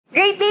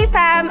Great day,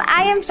 fam!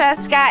 I am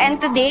Cheska, and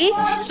today,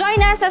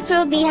 join us as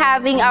we'll be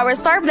having our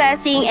star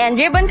blessing and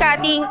ribbon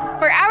cutting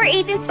for our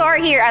 18th store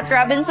here at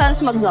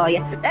Robinsons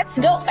Magnolia.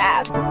 Let's go,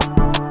 fam!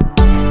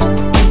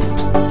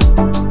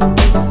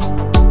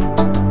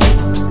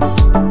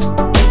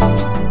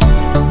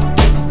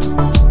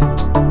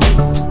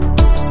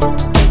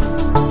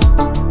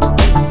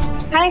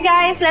 Hi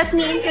guys, let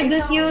me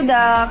introduce you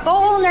the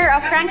co-owner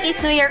of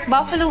Frankie's New York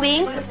Buffalo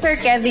Wings, Sir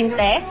Kevin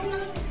Te.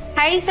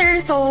 Hi sir,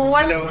 so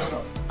Hello.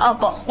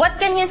 What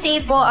can you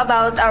say po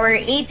about our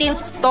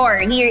 18th store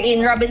here in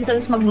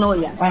Robinsons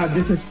Magnolia?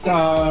 This is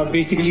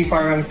basically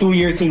parang 2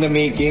 years in the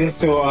making.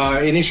 So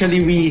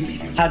initially we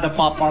had a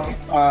pop-up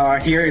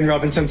here in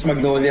Robinsons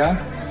Magnolia.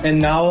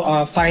 And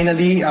now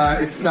finally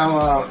it's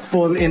now a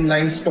full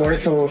inline store.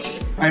 So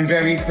I'm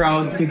very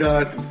proud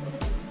to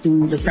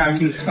the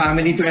Frankies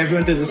family, to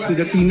everyone, to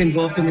the team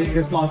involved to make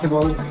this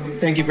possible.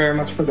 Thank you very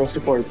much for the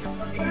support.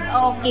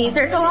 Okay,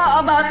 sir. So how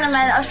about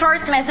naman a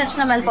short message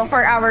naman po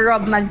for our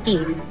Rob Mag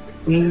team?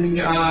 We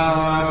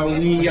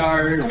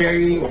are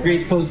very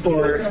grateful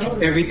for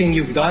everything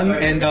you've done,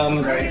 and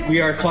we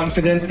are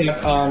confident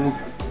that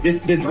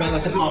this did well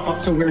as a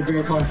pop-up. So we're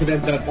very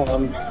confident that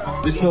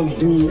this will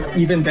do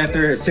even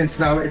better since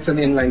now it's an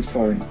inline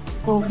store.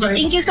 Okay.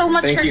 Thank you so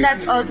much Thank for you.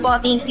 that all po.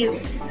 Thank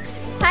you.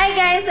 Hi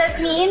guys,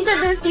 let me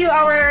introduce you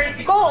our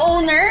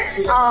co-owner,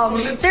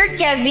 Sir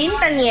Kevin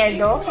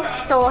Taniego.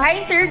 So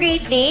hi sir,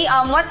 great day.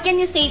 What can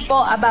you say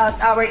po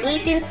about our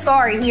 18th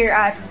store here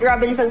at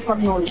Robinsons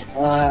Magnolia?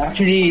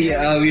 Actually,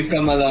 we've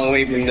come a long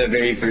way from the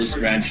very first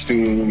branch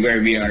to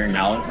where we are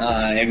now.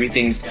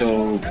 Everything's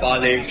so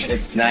polished,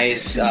 it's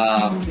nice.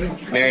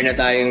 Meron na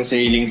tayong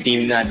sariling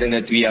team natin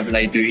that we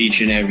apply to each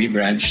and every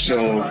branch.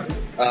 So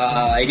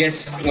I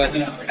guess what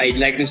I'd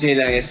like to say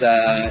lang is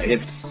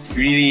it's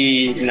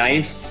really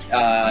nice.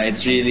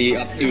 It's really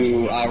up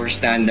to our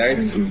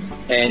standards,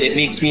 and it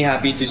makes me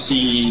happy to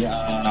see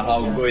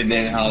how good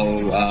and how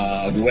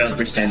well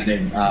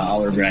presented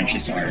our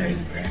branches are.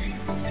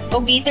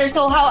 Okay sir,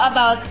 so how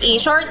about a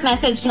short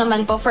message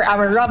naman po for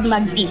our Rob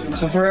Mag team?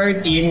 So for our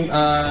team,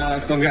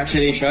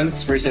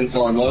 congratulations first and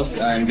foremost.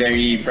 I'm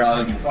very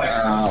proud.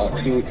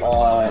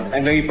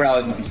 I'm very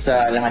proud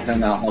sa lahat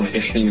ng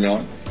na-accomplish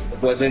ninyo.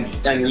 It wasn't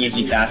an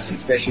easy task,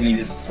 especially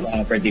this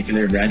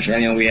particular branch.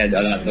 I know we had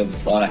a lot of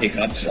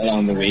hiccups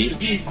along the way,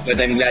 but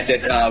I'm glad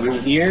that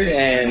we're here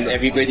and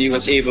everybody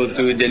was able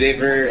to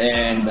deliver,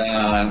 and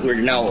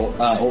we're now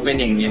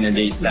opening in a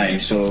day's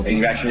time. So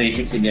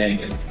congratulations again,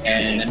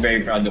 and I'm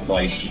very proud of all.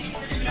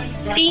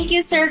 Thank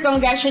you, sir.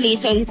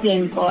 Congratulations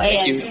din po.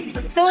 Thank you.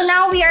 So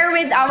now we are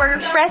with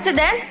our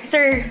president,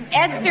 Sir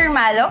Ed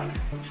Firmalo.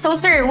 So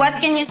sir,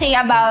 what can you say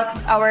about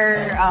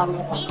our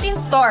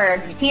 18th store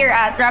here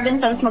at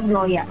Robinsons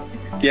Magnolia?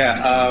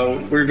 Yeah,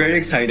 we're very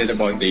excited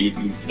about the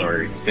 18th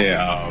store. Kasi,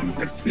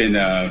 it's been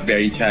a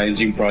very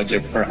challenging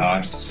project for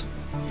us,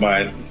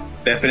 but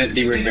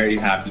definitely we're very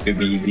happy to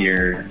be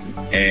here.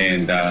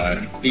 And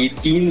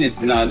 18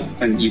 is not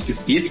an easy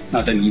feat,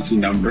 not an easy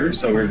number.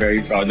 So we're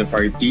very proud of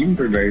our team.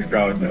 We're very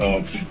proud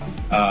of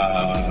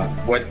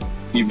what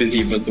we've been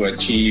able to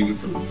achieve,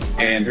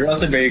 and we're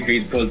also very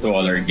grateful to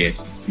all our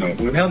guests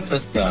who helped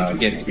us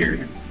get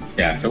here.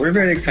 Yeah, so we're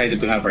very excited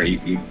to have our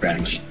 18th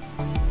branch.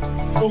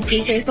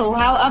 Okay, sir. So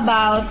how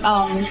about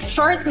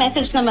short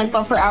message naman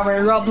po for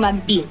our Rob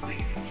Mag team?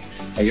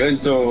 Ayun,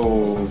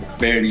 so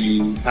very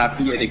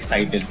happy and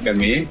excited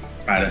kami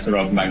para sa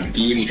Rob Mag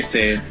team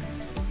kasi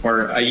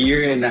for a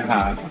year and a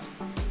half,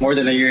 more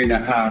than a year and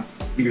a half,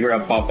 we were a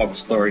pop-up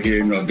store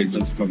here in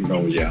Robinsons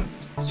Magnolia.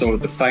 So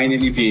to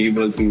finally be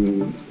able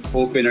to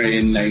open our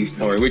inline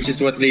store, which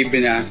is what they've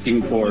been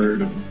asking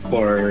for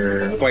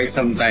quite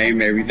some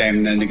time, every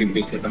time na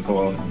nag-visit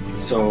ako.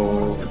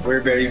 So we're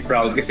very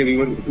proud kasi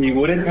we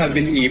wouldn't have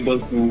been able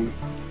to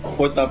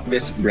put up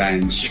this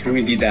branch kung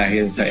hindi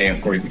dahil sa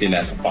effort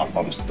nila sa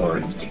pop-up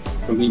store.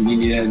 Kung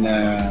hindi nila na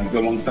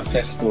gawang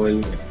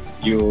successful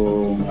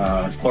yung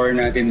store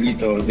natin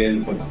dito,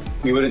 then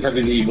we wouldn't have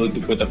been able to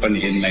put up an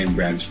inline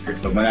branch.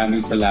 So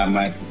maraming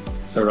salamat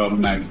sa Rob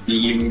Mag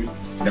team,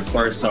 and of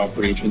course sa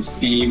operations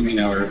team, and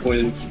our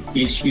whole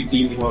HQ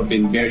team who have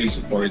been very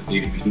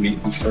supportive in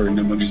making sure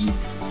na maging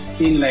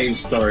inline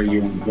store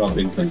yung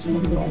Robinsons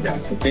Magnolia.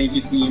 So thank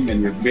you team,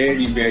 and we're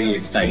very, very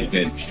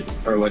excited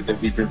for what the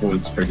future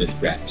holds for this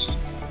branch.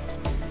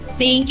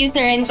 Thank you,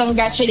 sir, and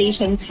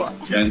congratulations po.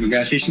 And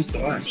congratulations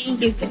to us.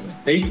 Thank you, sir.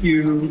 Thank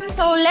you.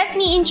 So let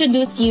me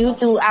introduce you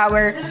to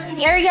our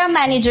area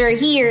manager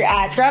here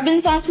at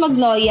Robinsons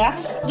Magnolia,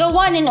 the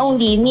one and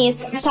only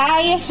Miss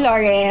Chaya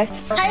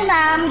Flores. Hi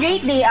ma'am,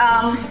 great day.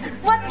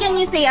 What can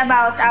you say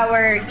about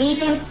our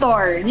 18th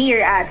store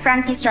here at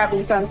Frankie's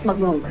Robinsons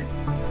Magnolia?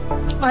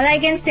 All I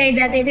can say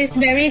that it is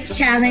very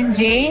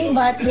challenging,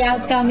 but the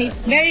outcome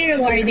is very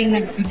rewarding.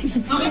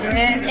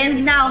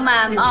 And now,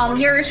 ma'am,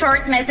 your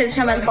short message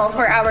naman po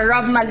for our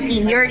Rob Mag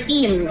team, your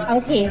team.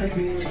 Okay.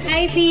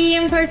 Hi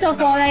team, first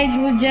of all, I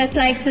would just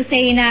like to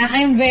say na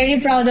I'm very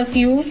proud of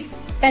you.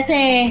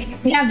 Kasi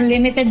we have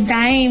limited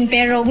time,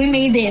 pero we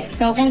made it.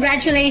 So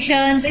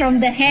congratulations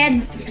from the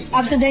heads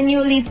up to the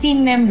newly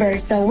team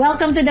members. So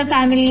welcome to the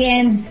family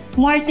and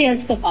more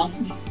sales to come.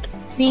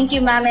 Thank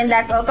you, ma'am, and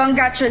that's all.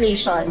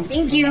 Congratulations.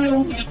 Thank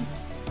you.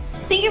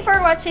 Thank you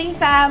for watching,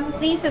 fam.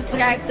 Please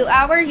subscribe to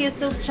our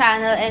YouTube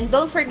channel and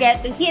don't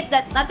forget to hit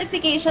that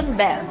notification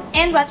bell.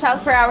 And watch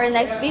out for our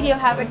next video.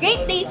 Have a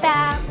great day,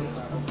 fam!